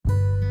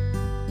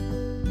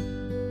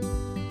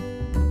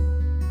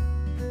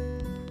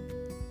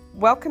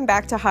Welcome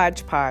back to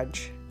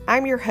Hodgepodge.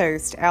 I'm your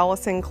host,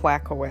 Allison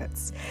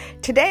Klakowitz.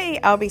 Today,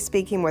 I'll be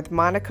speaking with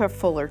Monica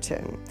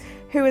Fullerton,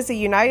 who is a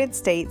United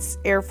States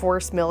Air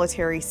Force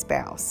military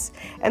spouse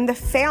and the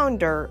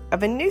founder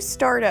of a new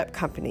startup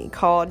company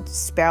called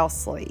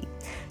Spousely.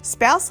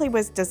 Spousely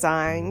was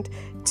designed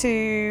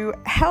to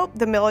help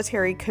the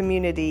military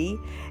community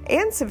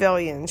and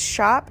civilians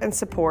shop and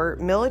support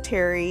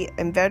military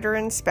and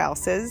veteran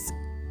spouses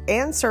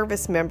and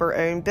service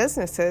member-owned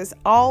businesses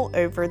all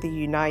over the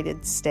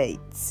United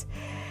States.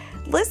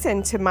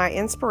 Listen to my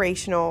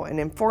inspirational and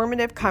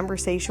informative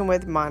conversation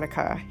with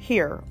Monica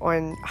here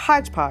on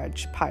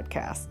Hodgepodge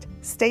Podcast.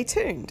 Stay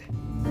tuned.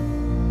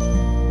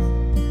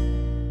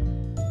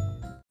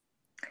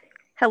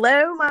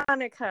 Hello,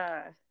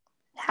 Monica.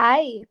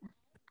 Hi.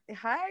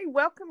 Hi,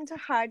 welcome to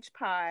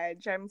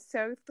Hodgepodge. I'm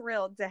so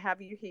thrilled to have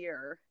you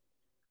here.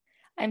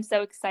 I'm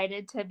so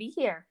excited to be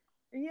here.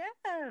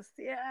 Yes.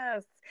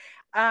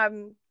 I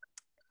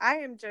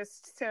am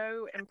just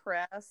so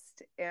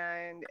impressed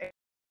and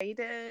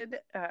excited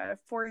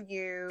for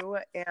you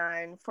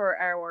and for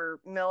our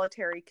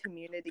military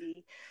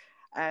community.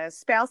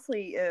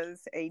 Spousely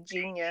is a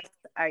genius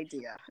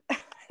idea.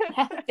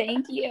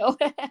 Thank you.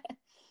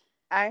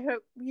 I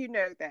hope you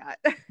know that.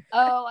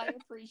 Oh, I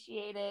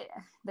appreciate it.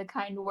 The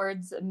kind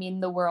words mean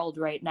the world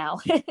right now.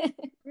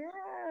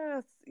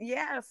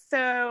 Yes.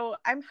 So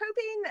I'm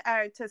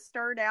hoping to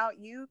start out,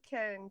 you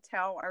can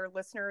tell our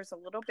listeners a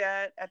little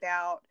bit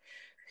about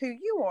who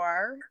you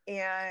are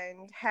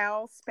and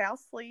how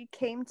Spousely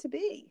came to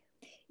be.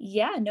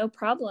 Yeah, no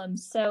problem.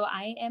 So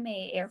I am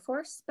a Air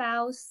Force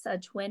spouse, a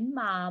twin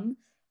mom,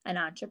 an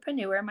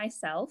entrepreneur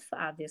myself,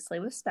 obviously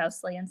with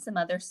Spousely and some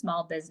other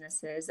small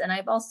businesses. And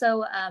I've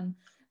also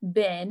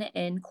been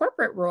in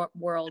corporate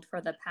world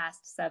for the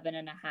past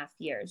 7.5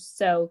 years.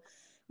 So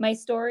my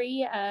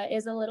story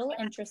is a little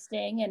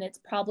interesting, and it's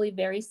probably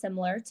very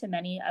similar to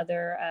many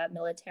other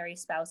military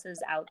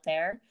spouses out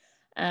there.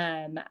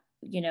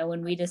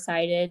 When we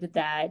decided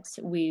that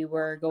we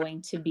were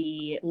going to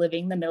be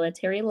living the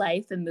military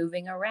life and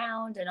moving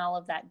around and all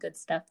of that good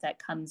stuff that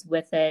comes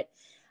with it,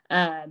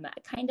 I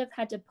kind of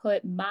had to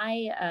put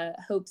my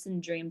hopes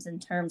and dreams in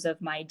terms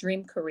of my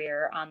dream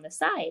career on the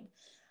side.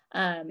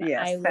 That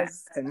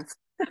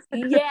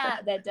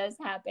does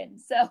happen.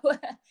 So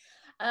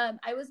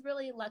I was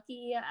really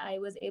lucky. I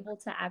was able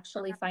to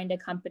actually find a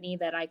company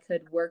that I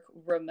could work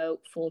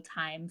remote full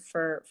time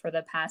for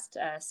the past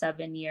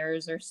 7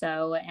 years or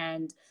so.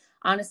 And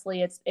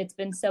honestly, it's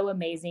been so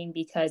amazing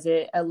because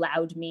it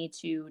allowed me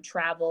to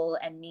travel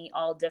and meet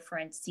all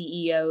different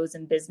CEOs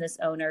and business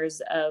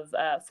owners of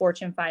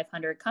Fortune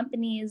 500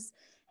 companies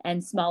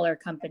and smaller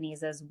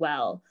companies as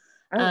well.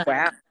 Oh,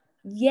 wow.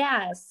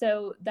 Yeah,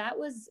 so that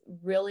was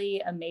really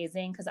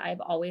amazing because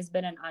I've always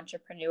been an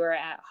entrepreneur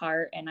at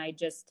heart, and I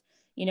just,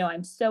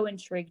 I'm so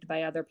intrigued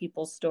by other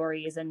people's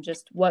stories and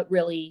just what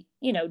really,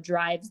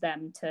 drives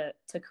them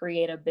to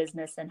create a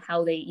business and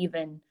how they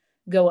even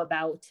go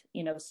about,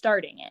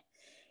 starting it.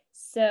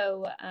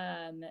 So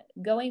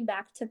going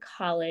back to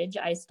college,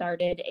 I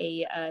started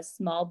a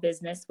small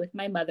business with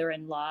my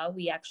mother-in-law.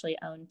 We actually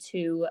own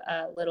two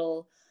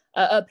little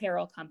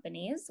apparel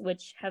companies,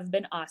 which have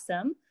been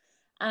awesome.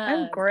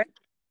 Oh, great.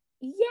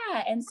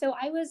 Yeah, and so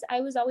I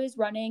was always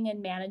running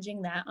and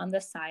managing that on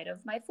the side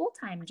of my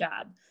full-time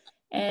job.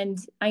 And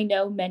I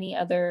know many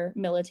other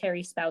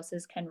military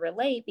spouses can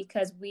relate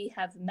because we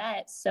have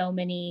met so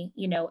many,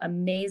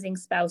 amazing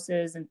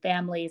spouses and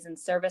families and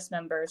service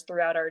members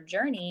throughout our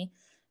journey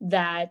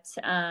that,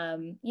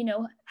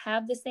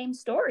 have the same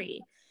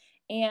story.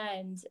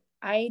 And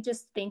I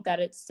just think that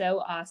it's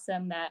so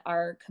awesome that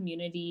our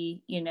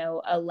community,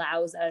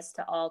 allows us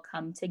to all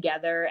come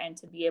together and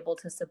to be able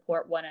to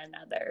support one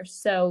another.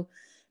 So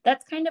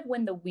that's kind of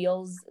when the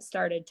wheels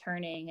started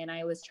turning. And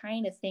I was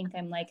trying to think,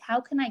 I'm like, how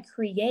can I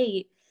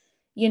create,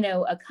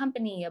 a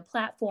company, a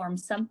platform,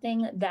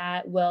 something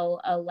that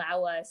will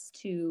allow us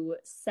to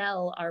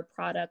sell our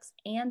products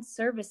and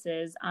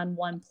services on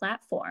one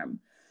platform?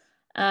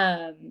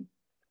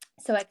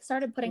 So I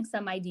started putting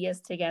some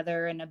ideas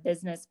together in a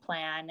business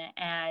plan,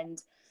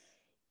 and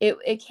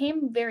it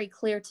came very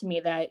clear to me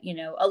that,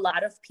 a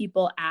lot of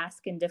people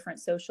ask in different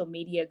social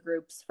media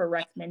groups for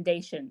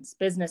recommendations,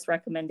 business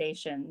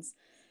recommendations.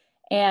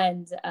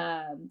 And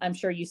I'm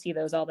sure you see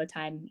those all the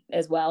time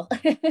as well.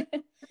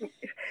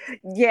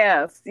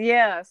 Yes.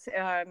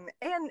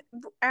 And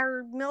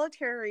our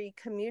military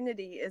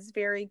community is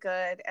very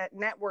good at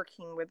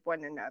networking with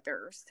one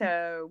another.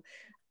 So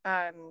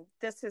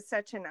this is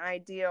such an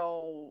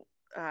ideal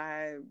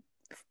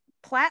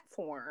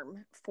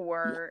platform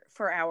for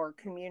our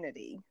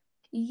community.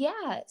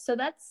 Yeah, so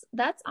that's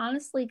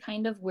honestly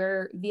kind of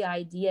where the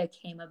idea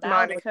came about.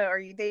 Monica, are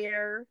you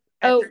there?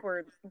 I think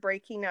we're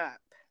breaking up.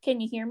 Can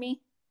you hear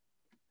me?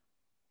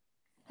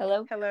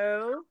 Hello?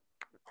 Hello?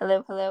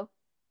 Hello? Hello?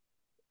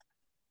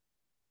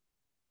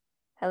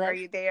 Are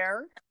you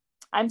there?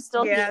 I'm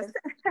still here.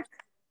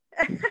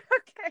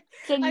 Okay.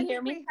 Can I you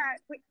hear think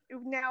me?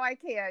 now I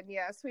can.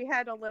 Yes, we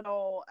had a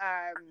little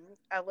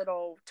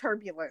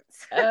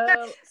turbulence. Oh,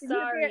 You're there.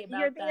 sorry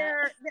You're about that.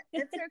 there.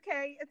 It's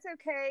okay. It's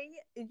okay.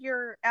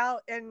 You're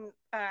out in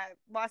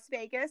Las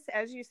Vegas,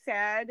 as you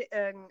said,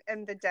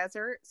 in the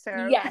desert.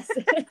 So Yes.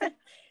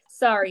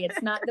 Sorry,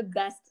 it's not the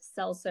best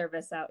cell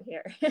service out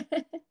here.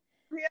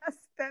 yes,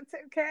 that's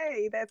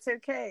okay. That's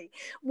okay.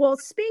 Well,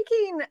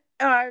 speaking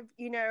of,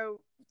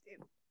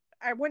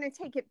 I want to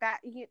take it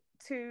back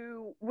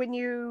to when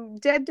you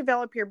did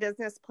develop your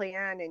business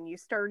plan and you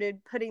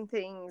started putting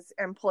things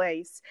in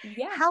place.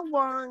 Yeah. How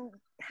long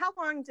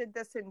did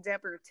this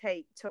endeavor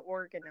take to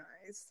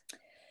organize?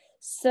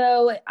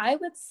 So I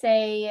would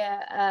say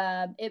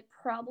it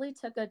probably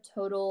took a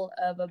total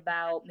of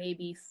about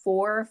maybe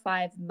 4 or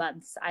 5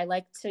 months. I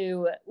like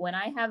to, when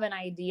I have an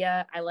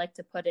idea, I like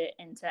to put it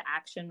into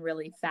action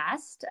really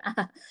fast.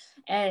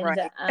 And,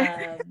 Right.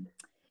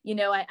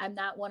 I'm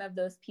not one of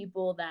those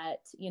people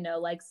that,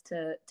 likes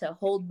to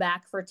hold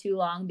back for too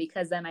long,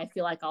 because then I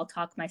feel like I'll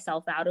talk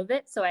myself out of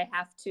it. So I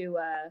have to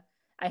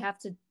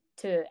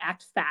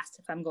act fast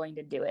if I'm going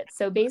to do it.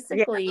 So Yeah.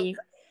 basically,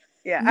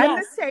 Yeah. I'm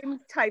the yes. same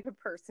type of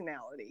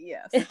personality.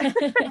 Yes.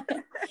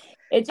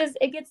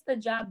 It gets the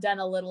job done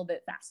a little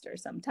bit faster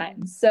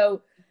sometimes.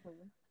 So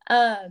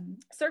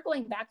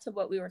circling back to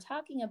what we were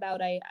talking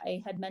about, I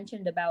had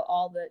mentioned about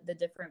all the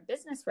different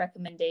business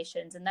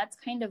recommendations, and that's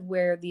kind of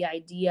where the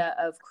idea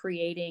of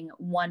creating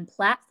one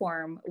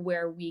platform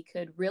where we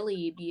could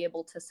really be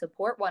able to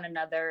support one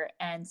another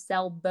and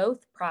sell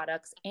both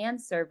products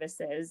and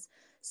services.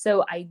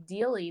 So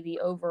ideally, the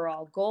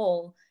overall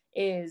goal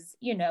is,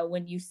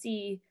 when you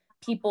see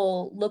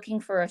people looking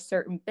for a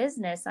certain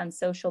business on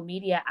social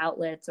media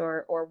outlets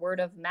or word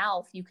of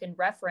mouth, you can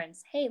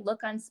reference, hey,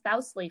 look on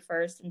Spousely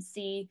first and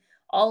see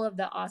all of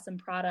the awesome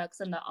products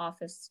and the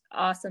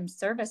awesome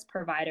service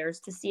providers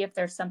to see if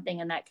there's something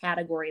in that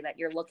category that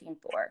you're looking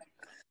for.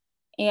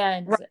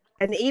 And Right.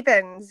 And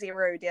even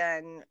zeroed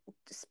in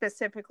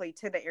specifically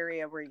to the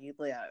area where you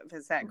live.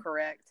 Is that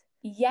correct?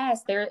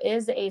 yes, there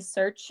is a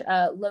search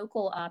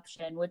local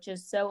option, which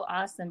is so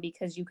awesome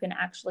because you can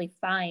actually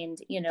find,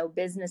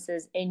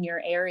 businesses in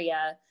your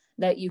area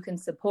that you can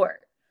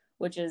support,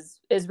 which is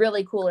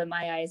really cool in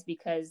my eyes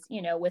because,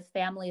 with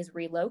families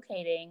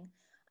relocating,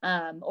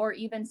 or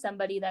even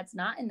somebody that's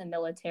not in the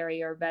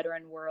military or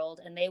veteran world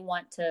and they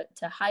want to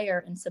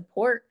hire and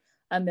support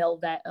a mill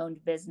vet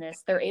owned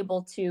business, they're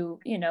able to,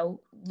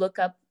 look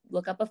up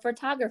a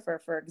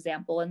photographer, for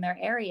example, in their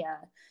area,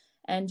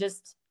 and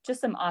just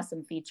some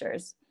awesome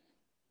features.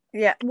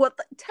 Yeah. Well,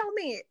 tell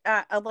me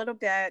a little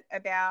bit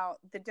about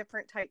the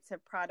different types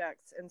of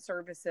products and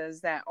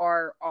services that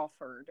are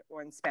offered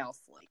on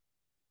Spousely.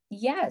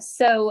 Yes.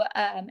 So,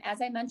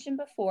 as I mentioned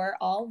before,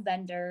 all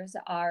vendors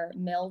are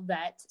mill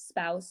vet,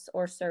 spouse,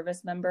 or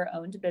service member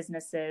owned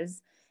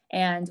businesses.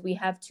 And we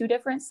have two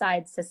different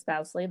sides to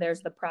Spousely.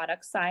 There's the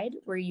product side,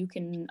 where you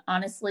can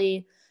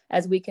honestly,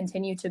 as we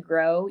continue to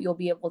grow, you'll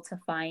be able to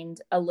find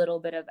a little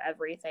bit of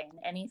everything,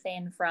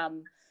 anything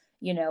from,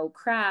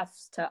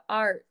 crafts to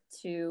art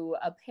to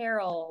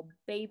apparel,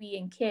 baby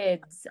and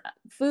kids,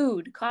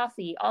 food,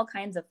 coffee, all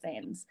kinds of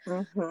things.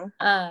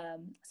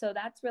 Mm-hmm. So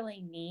that's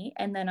really neat.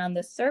 And then on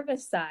the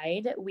service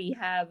side, we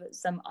have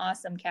some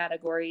awesome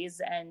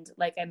categories. And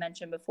like I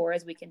mentioned before,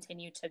 as we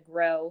continue to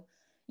grow,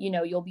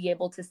 you'll be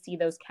able to see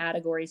those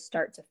categories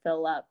start to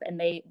fill up. And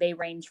they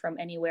range from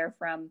anywhere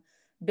from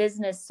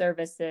business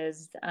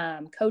services,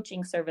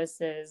 coaching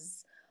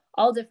services,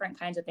 all different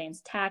kinds of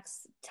things,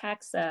 tax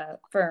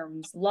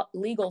firms,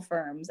 legal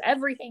firms,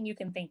 everything you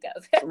can think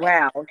of.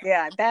 Wow.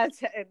 Yeah,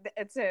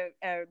 it's a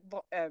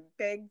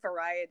big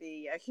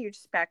variety, a huge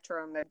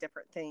spectrum of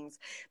different things.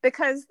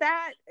 Because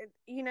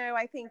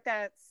I think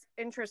that's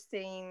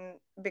interesting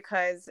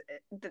because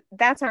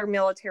that's our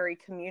military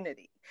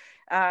community.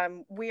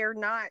 We're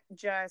not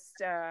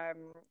just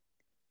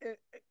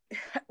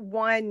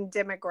one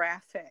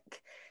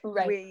demographic.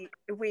 Right.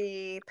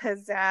 We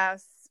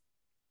possess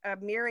a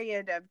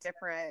myriad of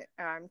different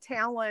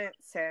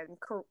talents and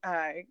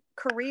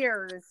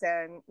careers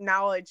and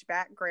knowledge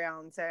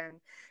backgrounds, and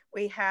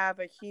we have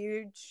a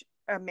huge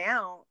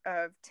amount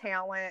of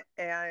talent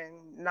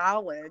and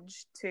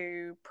knowledge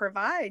to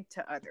provide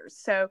to others.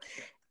 So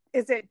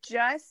is it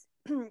just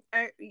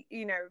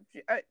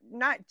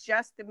not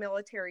just the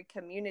military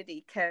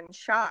community can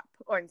shop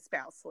on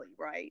Spousely,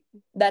 right?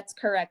 That's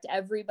correct.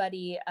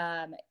 Everybody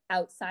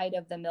outside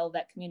of the mill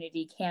vet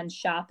community can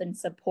shop and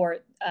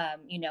support,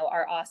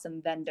 our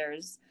awesome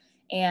vendors.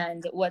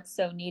 And what's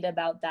so neat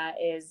about that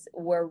is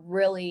we're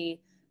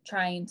really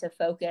trying to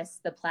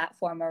focus the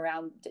platform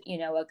around,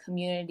 a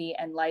community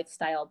and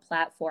lifestyle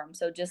platform.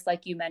 So just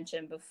like you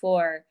mentioned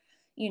before,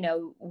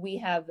 we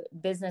have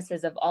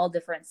businesses of all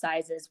different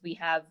sizes. We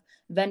have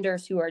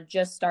vendors who are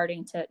just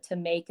starting to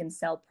make and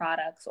sell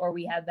products, or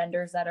we have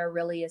vendors that are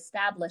really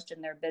established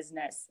in their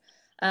business.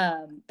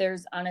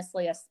 There's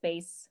honestly a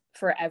space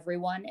for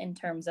everyone in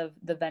terms of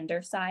the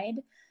vendor side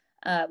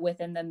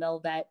within the mill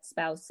vet,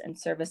 spouse, and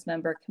service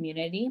member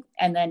community.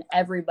 And then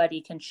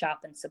everybody can shop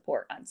and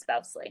support on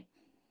Spousely.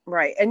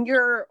 Right. And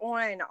you're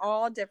on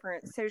all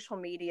different social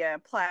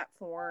media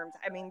platforms.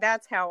 I mean,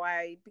 that's how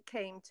I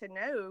became to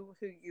know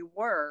who you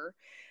were.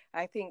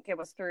 I think it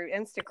was through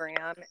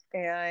Instagram,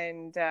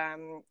 and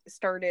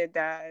started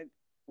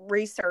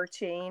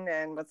researching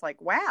and was like,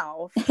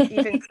 wow,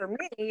 even for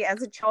me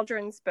as a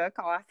children's book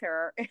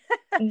author.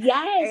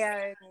 Yes.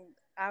 And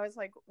I was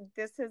like,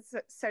 this is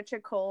such a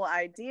cool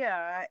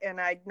idea. And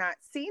I'd not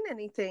seen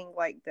anything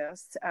like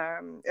this,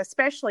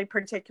 especially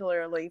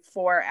particularly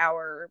for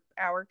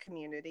our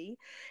community.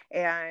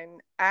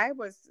 And I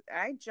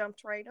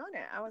jumped right on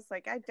it. I was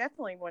like, I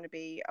definitely want to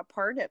be a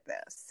part of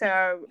this.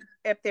 So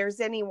if there's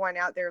anyone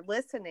out there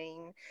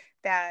listening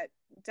that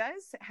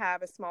does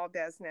have a small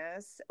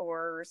business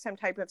or some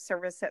type of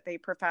service that they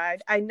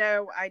provide, I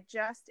know I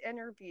just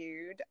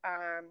interviewed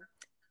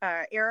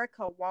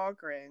Erica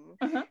Walgren,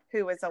 Uh-huh.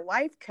 who is a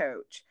life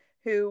coach,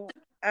 who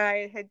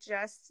I had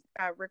just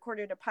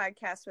recorded a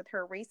podcast with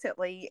her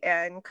recently,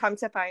 and come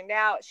to find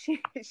out,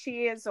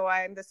 she is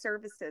on the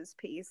services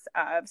piece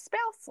of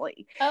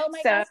Spousely. Oh my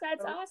So gosh,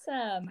 that's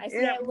awesome. I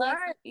see. yeah, I love,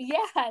 right.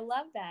 yeah, I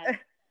love that.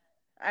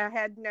 I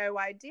had no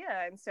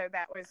idea. And so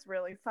that was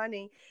really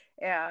funny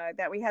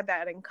that we had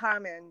that in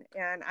common.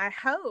 And I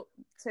hope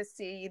to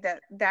see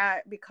that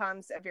that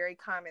becomes a very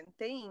common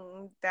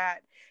thing,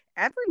 that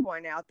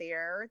everyone out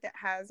there that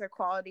has a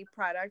quality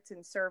product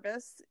and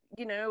service,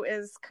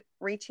 is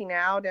reaching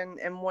out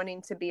and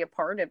wanting to be a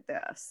part of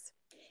this.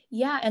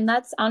 Yeah, and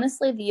that's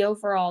honestly the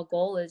overall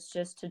goal, is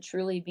just to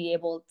truly be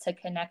able to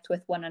connect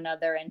with one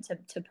another and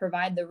to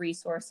provide the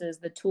resources,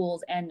 the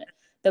tools, and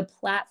the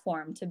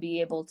platform to be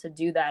able to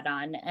do that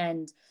on.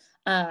 And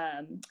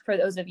for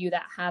those of you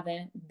that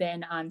haven't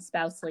been on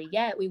Spousely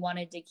yet, we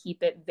wanted to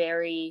keep it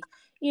very,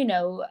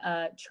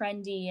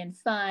 trendy and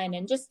fun,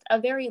 and just a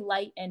very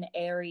light and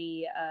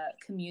airy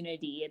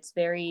community. It's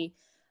very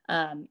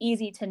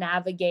easy to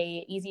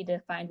navigate, easy to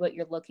find what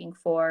you're looking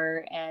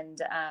for,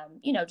 and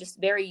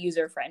just very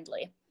user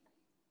friendly.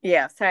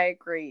 Yes, I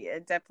agree.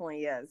 It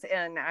definitely is.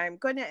 And I'm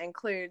going to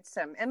include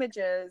some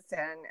images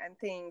and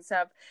things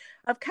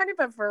of kind of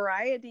a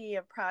variety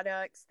of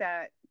products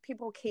that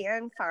people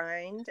can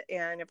find.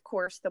 And of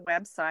course, the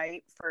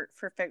website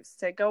for folks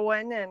to go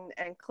in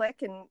and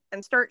click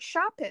and start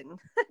shopping.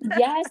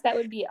 Yes, that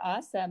would be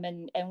awesome,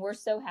 and we're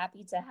so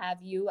happy to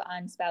have you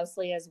on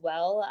Spousely as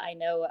well. I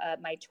know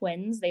my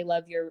twins, they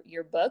love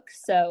your book,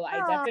 so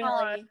I Oh,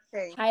 definitely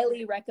thank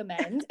highly you.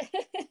 recommend.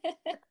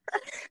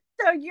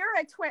 So you're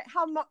a twin.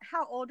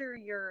 How old are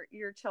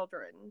your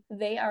children?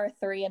 They are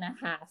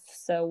 3.5,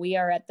 so we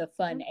are at the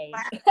fun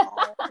age.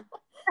 Wow.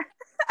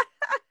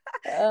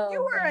 You Oh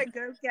were man. a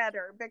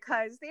go-getter,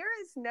 because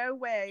there is no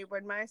way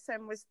when my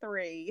son was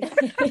 3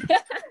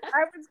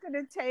 I was going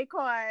to take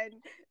on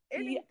Yeah,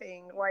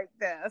 anything like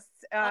this.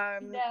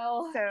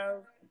 no,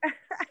 So,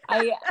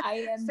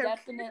 I am so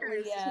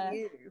definitely kudos to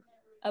you.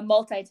 a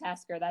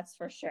multitasker, that's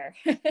for sure.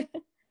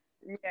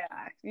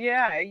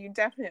 Yeah, you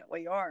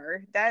definitely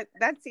are.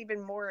 That's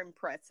even more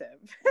impressive.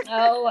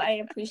 Oh,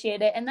 I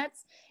appreciate it. And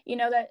that's,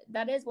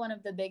 that is one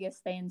of the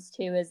biggest things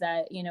too, is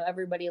that,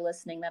 everybody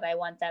listening, that I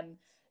want them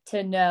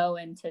to know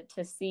and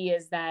to see,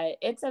 is that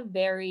it's a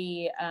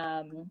very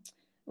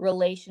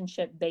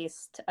relationship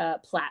based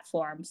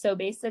platform. So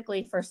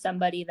basically, for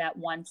somebody that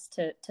wants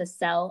to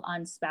sell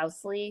on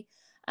Spousely,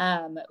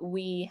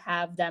 we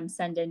have them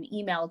send an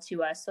email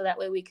to us, so that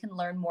way we can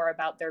learn more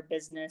about their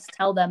business,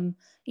 tell them,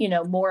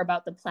 more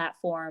about the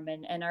platform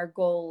and our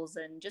goals,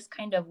 and just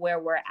kind of where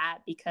we're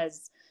at.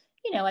 Because,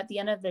 at the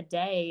end of the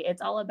day,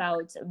 it's all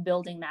about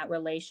building that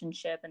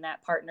relationship and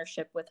that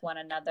partnership with one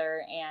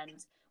another.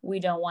 And we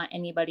don't want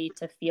anybody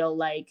to feel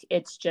like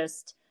it's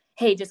just,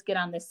 hey, just get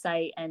on this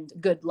site and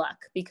good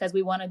luck, because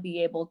we want to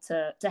be able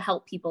to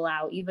help people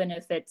out, even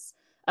if it's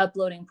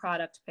uploading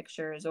product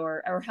pictures,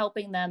 or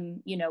helping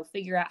them,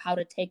 figure out how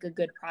to take a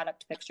good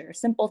product picture,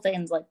 simple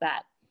things like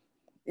that.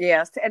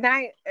 Yes, and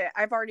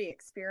I've already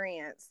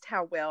experienced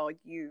how well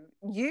you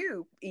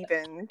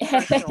even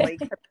personally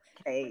communicate.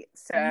 Yeah.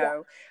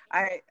 So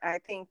I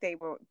think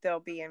they'll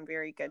be in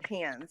very good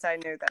hands. I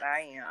know that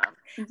I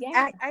am.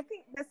 Yeah. I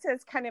think this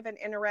is kind of an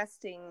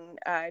interesting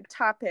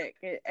topic.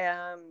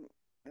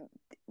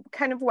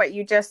 Kind of what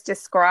you just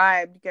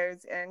described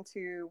goes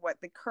into what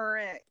the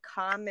current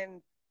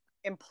common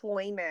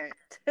employment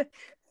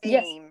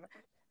Yes. theme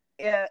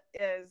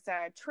is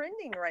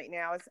trending right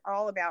now. Is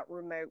all about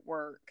remote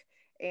work,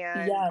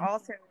 and Yeah.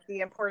 also the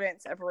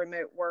importance of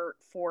remote work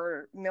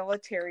for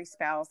military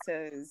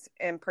spouses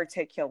in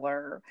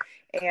particular.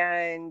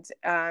 And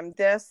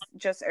this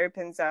just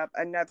opens up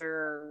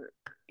another,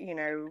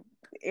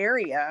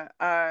 area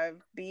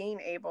of being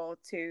able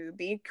to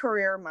be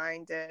career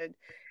minded,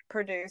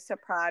 produce a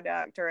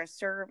product or a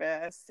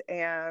service,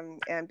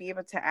 and be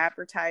able to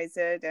advertise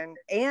it,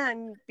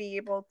 and be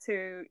able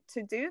to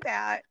do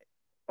that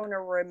on a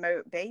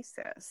remote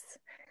basis.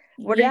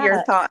 What are your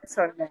Yeah. thoughts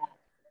on that?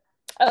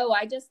 Oh,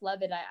 I just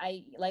love it.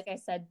 I like I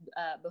said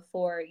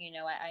before,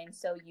 I'm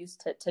so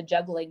used to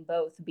juggling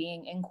both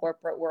being in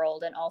corporate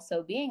world and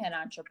also being an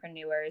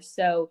entrepreneur.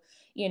 So,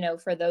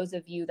 for those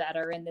of you that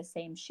are in the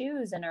same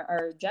shoes and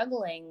are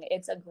juggling,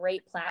 it's a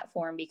great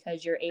platform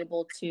because you're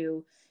able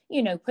to,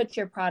 put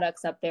your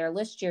products up there,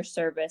 list your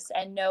service,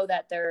 and know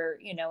that they're,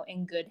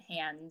 in good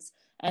hands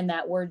and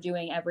that we're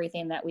doing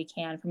everything that we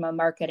can from a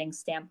marketing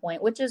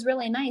standpoint, which is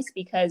really nice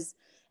because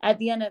at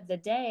the end of the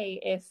day,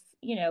 if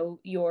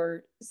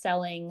you're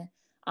selling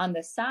on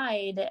the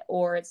side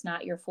or it's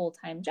not your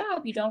full-time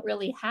job, you don't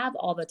really have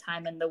all the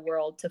time in the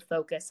world to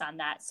focus on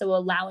that. So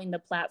allowing the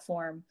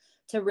platform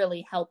to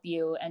really help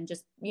you and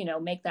just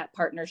make that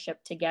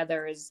partnership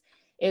together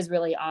is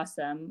really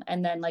awesome.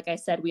 And then like I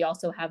said, we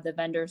also have the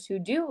vendors who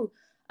do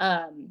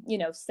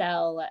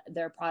sell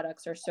their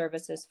products or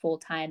services full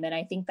time. And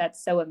I think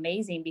that's so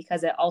amazing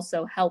because it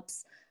also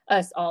helps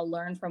us all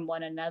learn from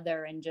one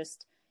another and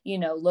just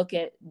look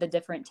at the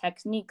different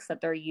techniques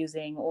that they're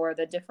using or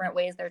the different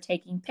ways they're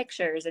taking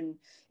pictures. And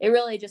it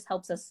really just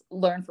helps us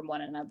learn from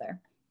one another.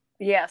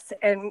 Yes.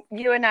 And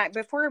you and I,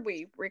 before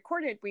we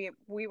recorded,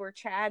 we were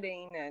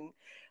chatting and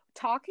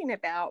talking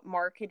about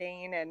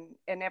marketing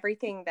and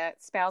everything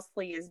that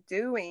Spousely is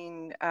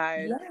doing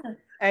Yeah.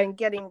 and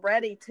getting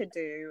ready to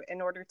do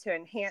in order to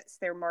enhance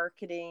their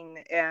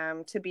marketing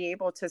to be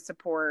able to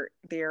support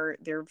their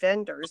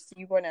vendors.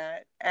 You want to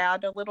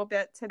add a little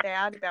bit to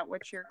that about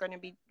what you're going to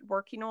be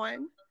working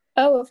on?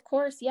 Oh, of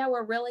course. Yeah,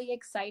 we're really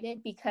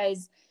excited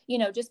because,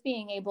 just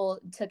being able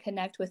to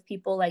connect with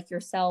people like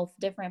yourself,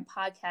 different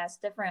podcasts,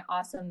 different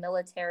awesome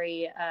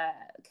military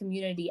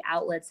community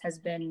outlets has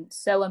been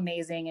so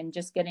amazing. And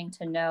just getting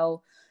to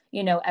know,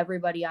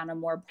 everybody on a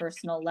more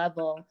personal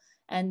level.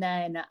 And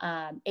then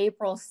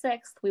April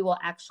 6th, we will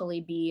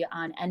actually be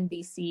on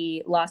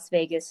NBC Las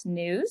Vegas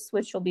News,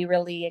 which will be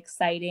really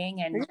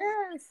exciting. And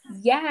Yes.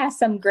 yeah,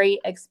 some great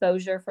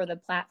exposure for the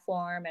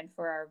platform and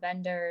for our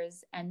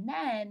vendors. And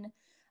then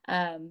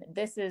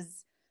this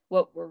is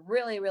what we're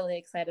really, really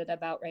excited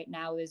about right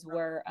now is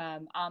we're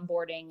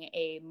onboarding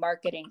a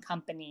marketing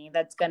company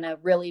that's going to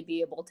really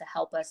be able to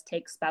help us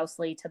take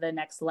Spousely to the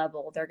next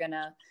level. They're going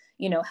to,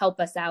 help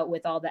us out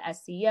with all the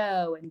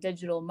SEO and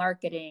digital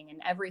marketing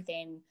and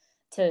everything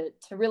to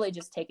really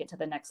just take it to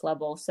the next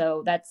level.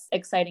 So that's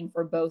exciting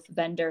for both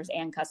vendors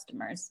and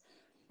customers.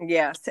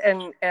 Yes.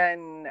 And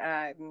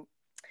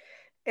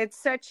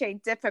it's such a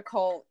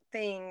difficult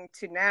thing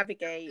to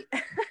navigate,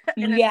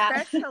 and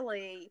Yeah.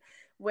 especially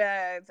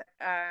with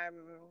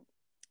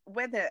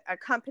a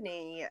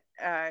company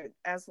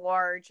as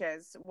large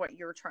as what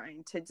you're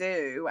trying to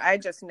do. I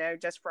just know,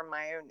 just from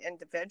my own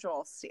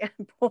individual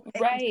standpoint,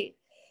 Right.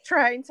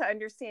 trying to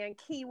understand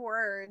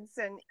keywords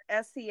and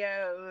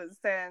SEOs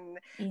and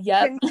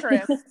Yep.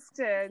 Pinterest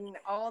and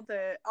all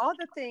the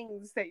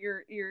things that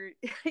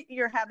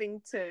you're having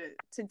to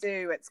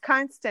do. It's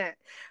constant.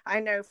 I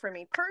know for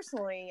me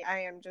personally, I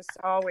am just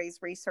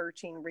always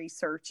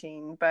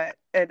researching, but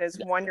it is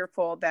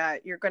wonderful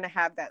that you're going to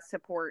have that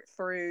support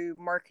through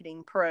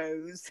Marketing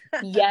Pros.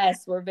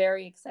 Yes, we're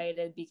very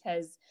excited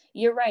because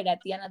you're right.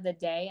 At the end of the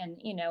day,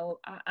 and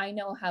I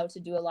know how to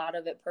do a lot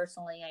of it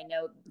personally. I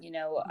know,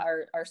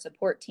 our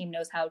support team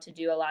knows how to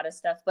do a lot of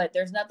stuff, but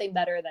there's nothing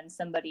better than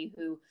somebody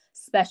who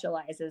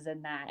specializes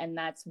in that, and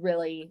that's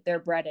really their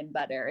bread and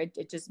butter.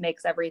 It just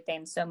makes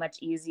everything so much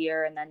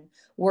easier, and then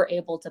we're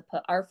able to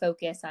put our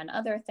focus on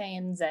other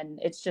things, and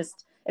it's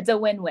a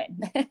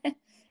win-win,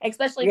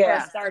 especially for a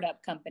Yeah.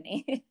 startup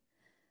company.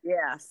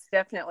 Yes,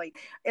 definitely.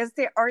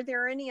 Are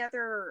there any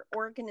other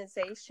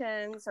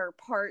organizations or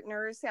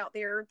partners out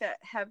there that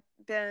have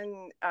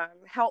been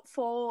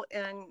helpful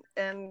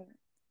in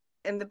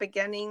the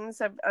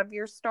beginnings of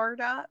your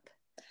startup?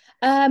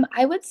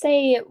 I would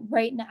say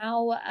right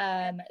now,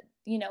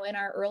 in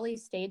our early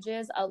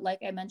stages,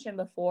 like I mentioned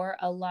before,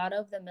 a lot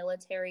of the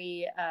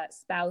military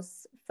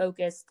spouse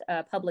focused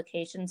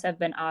publications have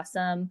been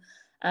awesome.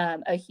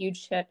 A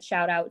huge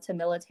shout out to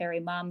Military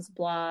Moms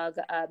Blog,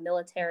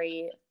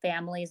 Military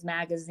Families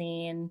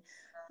Magazine,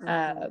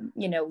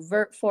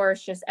 Vert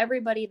Force, just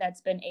everybody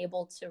that's been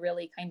able to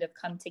really kind of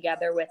come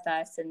together with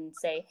us and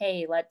say,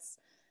 hey, let's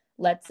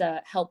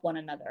help one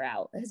another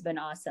out has been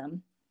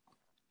awesome.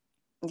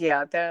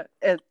 Yeah,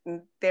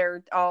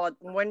 they're all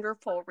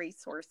wonderful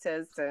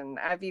resources, and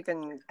I've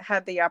even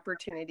had the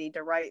opportunity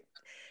to write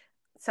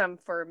some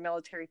for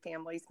Military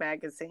Families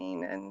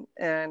Magazine,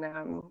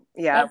 and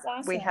yeah, That's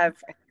awesome. we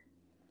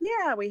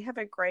have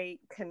a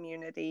great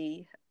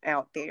community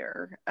out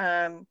there.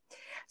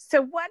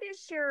 So what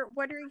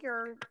are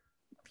your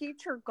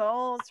future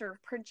goals or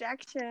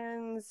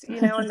projections,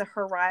 on the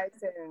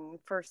horizon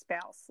for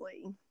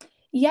Spousely?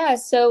 Yeah,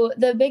 so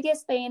the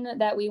biggest thing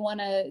that we want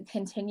to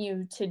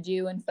continue to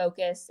do and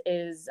focus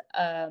is,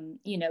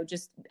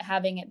 just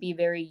having it be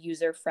very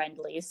user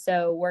friendly.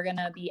 So we're going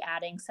to be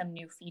adding some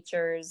new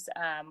features.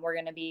 We're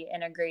going to be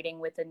integrating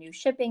with a new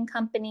shipping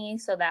company.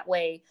 So that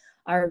way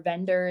our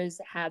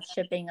vendors have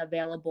shipping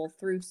available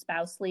through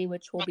Spousely,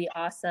 which will be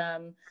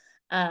awesome.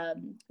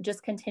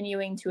 just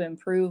continuing to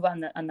improve on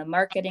the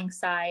marketing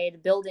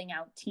side, building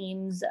out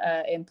teams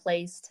in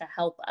place to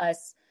help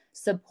us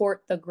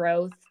support the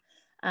growth.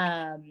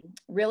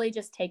 Really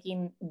just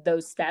taking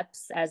those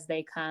steps as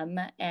they come.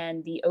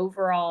 And the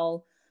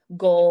overall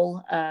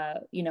goal,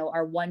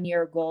 our 1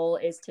 year goal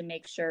is to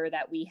make sure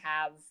that we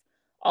have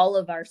all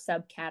of our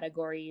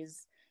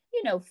subcategories,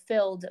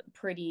 filled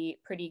pretty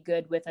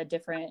good with a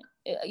different,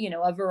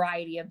 a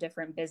variety of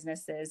different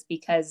businesses,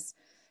 because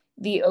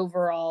the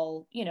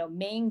overall,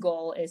 main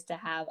goal is to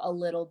have a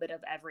little bit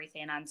of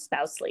everything on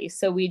Spousely.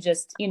 So we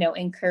just,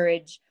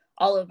 encourage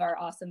all of our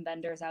awesome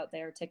vendors out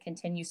there to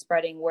continue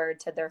spreading word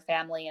to their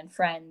family and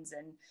friends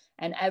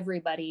and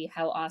everybody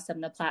how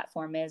awesome the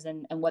platform is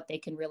and what they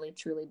can really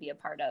truly be a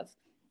part of.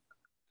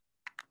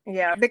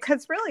 Yeah,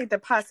 because really the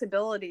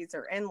possibilities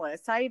are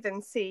endless. I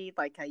even see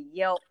like a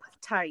Yelp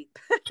type.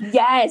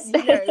 Yes.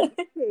 That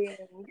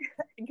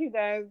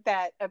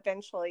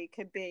eventually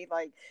could be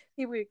like,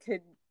 we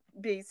could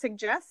be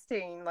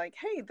suggesting like,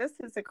 hey, this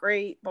is a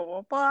great blah,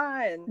 blah,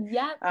 blah. And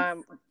yeah.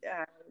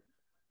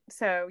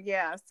 So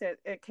yes,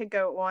 it could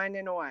go on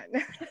and on.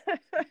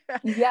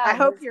 Yeah. I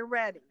hope you're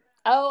ready.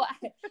 Oh,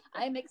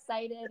 I'm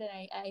excited,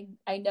 and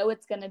I know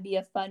it's going to be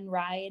a fun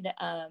ride.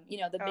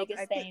 The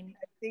biggest thing.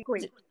 I think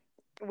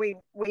we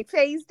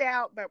phased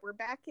out, but we're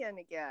back in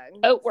again.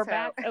 Oh, we're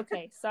back.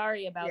 Okay,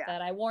 sorry about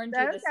that. I warned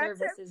you the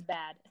service is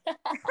bad.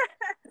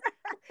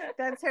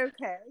 That's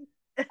okay.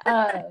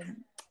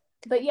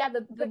 But yeah,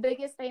 the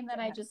biggest thing that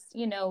I just,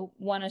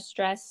 want to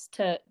stress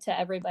to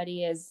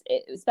everybody is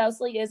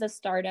Spousely is a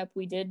startup.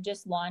 We did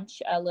just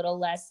launch a little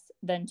less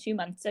than 2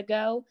 months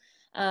ago.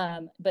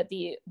 But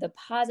the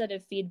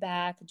positive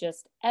feedback,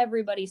 just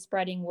everybody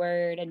spreading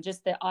word, and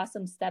just the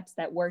awesome steps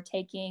that we're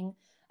taking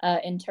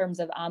in terms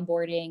of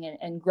onboarding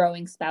and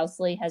growing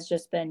Spousely has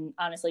just been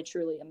honestly,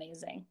 truly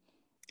amazing.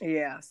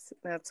 Yes,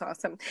 that's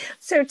awesome.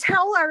 So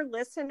tell our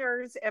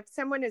listeners, if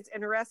someone is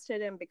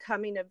interested in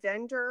becoming a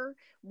vendor,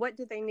 what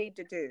do they need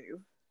to do?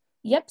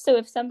 Yep. So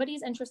if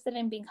somebody's interested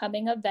in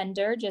becoming a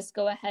vendor, just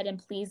go ahead and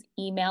please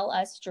email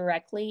us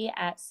directly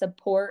at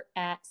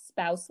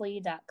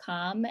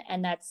support@spousely.com,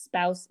 and that's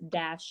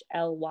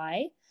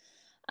spouse-ly.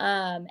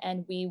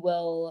 And we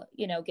will,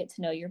 get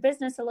to know your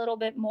business a little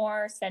bit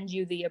more, send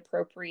you the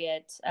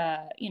appropriate,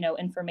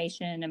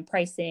 information and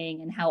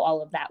pricing and how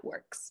all of that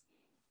works.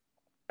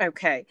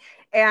 Okay.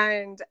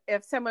 And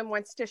if someone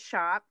wants to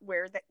shop,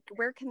 where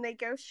can they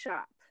go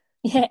shop?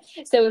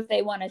 So if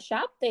they want to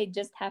shop, they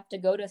just have to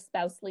go to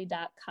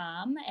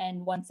spousely.com.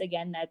 And once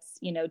again, that's,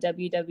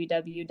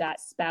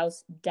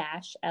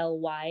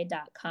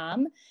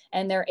 www.spouse-ly.com.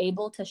 And they're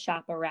able to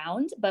shop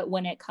around. But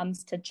when it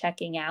comes to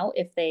checking out,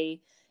 if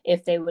they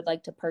would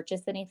like to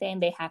purchase anything,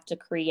 they have to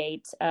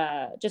create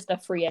just a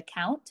free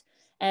account.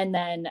 And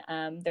then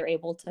they're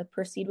able to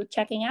proceed with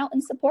checking out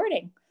and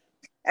supporting.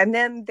 And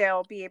then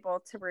they'll be able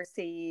to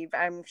receive,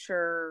 I'm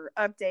sure,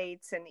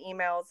 updates and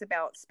emails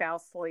about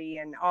Spousely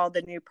and all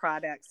the new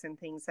products and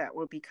things that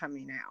will be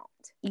coming out.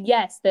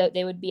 Yes,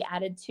 they would be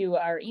added to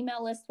our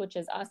email list, which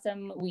is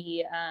awesome.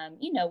 We,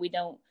 we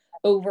don't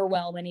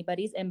overwhelm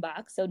anybody's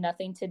inbox, so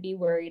nothing to be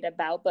worried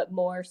about, but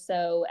more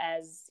so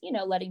as,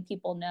 letting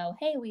people know,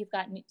 hey, we've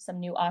got some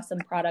new awesome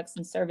products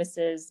and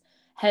services.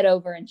 Head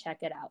over and check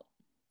it out.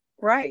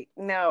 Right.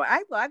 No,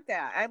 I love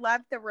that. I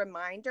love the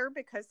reminder,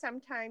 because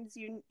sometimes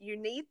you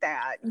need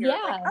that. You're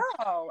like,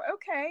 oh,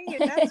 okay,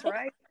 that's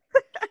right.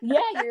 Yeah,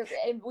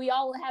 we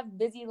all have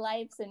busy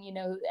lives, and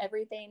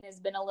everything has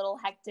been a little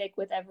hectic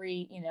with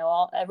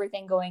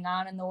everything going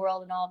on in the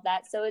world and all of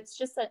that. So it's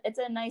just it's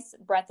a nice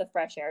breath of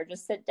fresh air.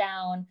 Just sit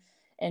down,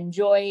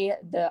 enjoy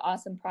the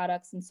awesome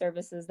products and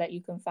services that you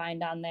can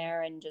find on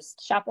there, and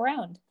just shop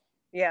around.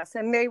 Yes,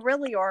 and they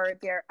really are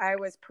there. I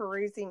was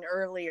perusing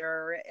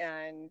earlier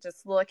and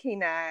just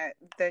looking at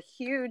the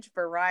huge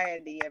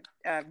variety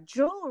of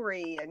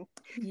jewelry and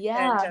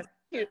just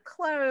cute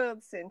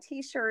clothes and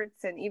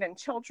T-shirts and even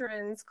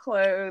children's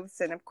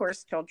clothes and, of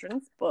course,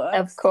 children's books.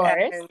 Of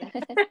course.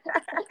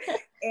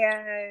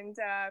 And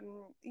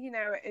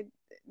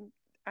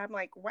I'm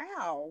like,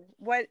 wow,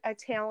 what a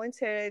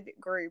talented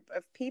group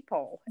of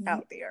people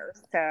out there.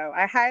 So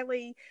I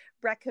highly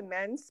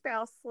recommend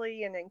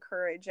Spousely and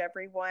encourage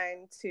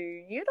everyone to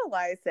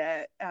utilize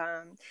it.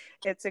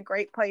 It's a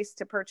great place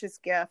to purchase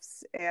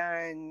gifts,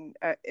 and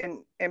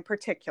in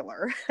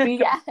particular,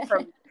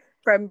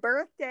 from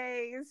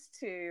birthdays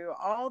to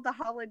all the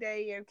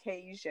holiday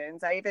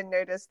occasions. I even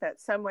noticed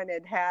that someone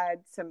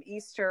had some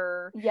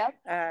Easter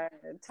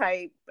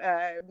type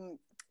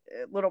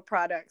little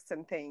products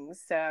and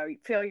things, so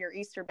fill your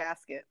Easter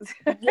baskets.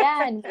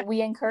 Yeah, and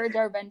we encourage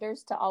our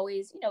vendors to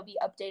always be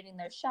updating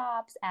their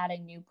shops,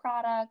 adding new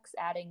products,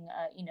 adding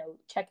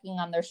checking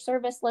on their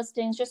service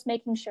listings, just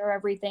making sure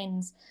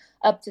everything's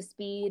up to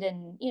speed,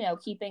 and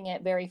keeping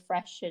it very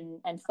fresh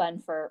and fun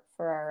for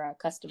our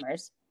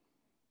customers.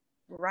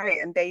 Right,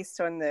 and based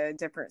on the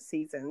different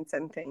seasons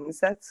and things.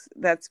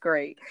 That's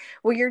great.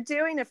 Well, you're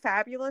doing a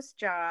fabulous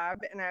job,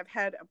 and I've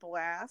had a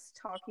blast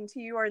talking to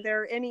you. Are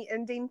there any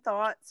ending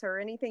thoughts or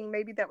anything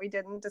maybe that we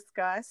didn't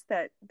discuss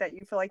that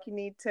you feel like you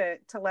need to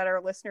let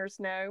our listeners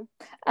know?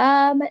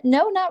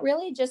 No, not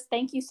really. Just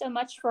thank you so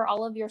much for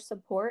all of your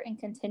support and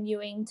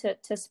continuing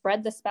to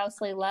spread the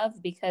spousely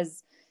love,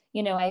 because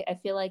I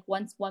feel like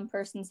once one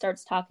person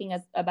starts talking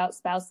about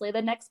spousely,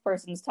 the next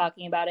person's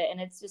talking about it.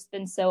 And it's just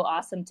been so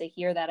awesome to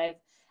hear that. I've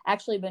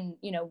actually been,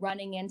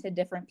 running into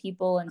different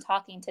people and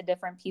talking to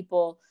different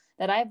people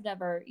that I've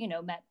never,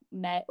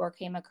 met or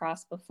came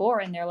across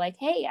before. And they're like,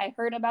 hey, I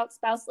heard about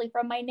spousely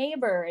from my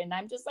neighbor. And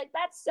I'm just like,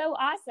 that's so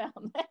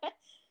awesome.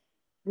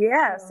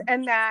 Yes, So,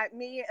 and that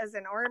me as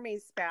an Army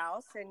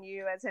spouse and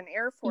you as an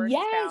Air Force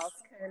yes. spouse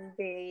can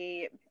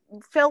be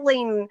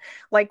feeling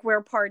like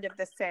we're part of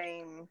the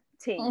same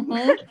team.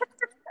 Mm-hmm.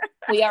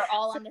 We are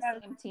all So, on the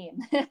same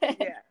team.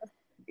 yeah.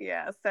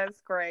 Yes,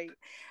 that's great.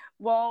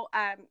 Well,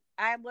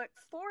 I look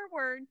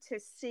forward to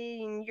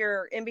seeing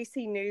your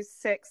NBC News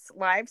 6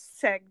 live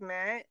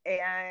segment,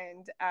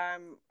 and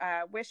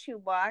wish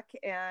you luck.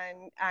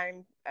 And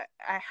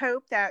I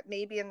hope that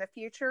maybe in the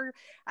future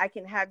I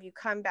can have you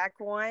come back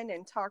on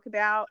and talk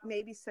about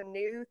maybe some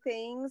new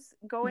things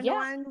going Yeah,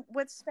 on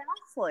with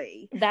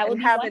Spousely that would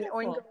and be have an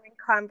wonderful. ongoing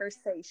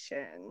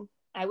conversation.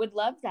 I would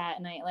love that,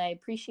 and I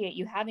appreciate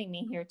you having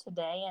me here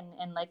today.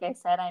 And like I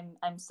said,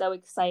 I'm so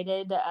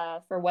excited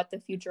for what the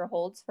future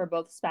holds for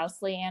both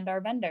Spousely and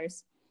our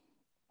vendors.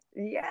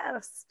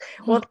 Yes.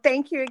 Well,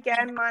 thank you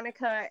again,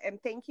 Monica.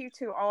 And thank you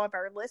to all of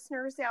our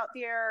listeners out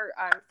there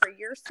for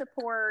your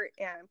support.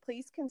 And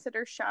please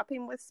consider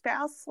shopping with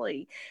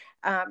Spousely.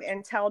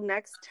 Until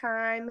next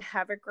time,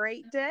 have a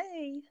great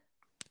day.